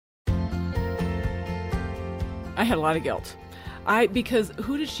I had a lot of guilt. Because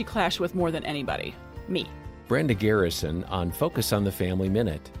who did she clash with more than anybody? Me. Brenda Garrison on Focus on the Family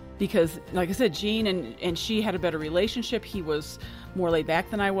Minute. Because, like I said, Gene and she had a better relationship. He was more laid back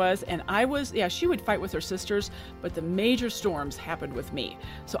than I was. And I was, she would fight with her sisters, but the major storms happened with me.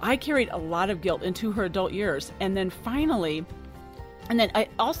 So I carried a lot of guilt into her adult years. And then finally,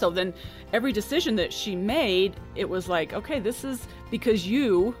 then every decision that she made, it was like, okay, this is because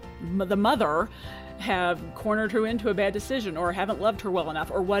you, the mother, have cornered her into a bad decision or haven't loved her well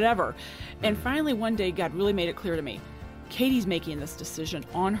enough or whatever. And finally, one day, God really made it clear to me, Katie's making this decision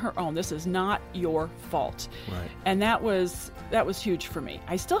on her own. This is not your fault. Right. And that was huge for me.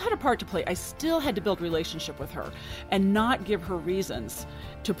 I still had a part to play. I still had to build relationship with her and not give her reasons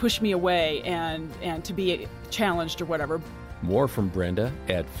to push me away and to be challenged or whatever. More from Brenda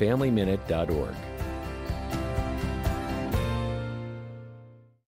at FamilyMinute.org.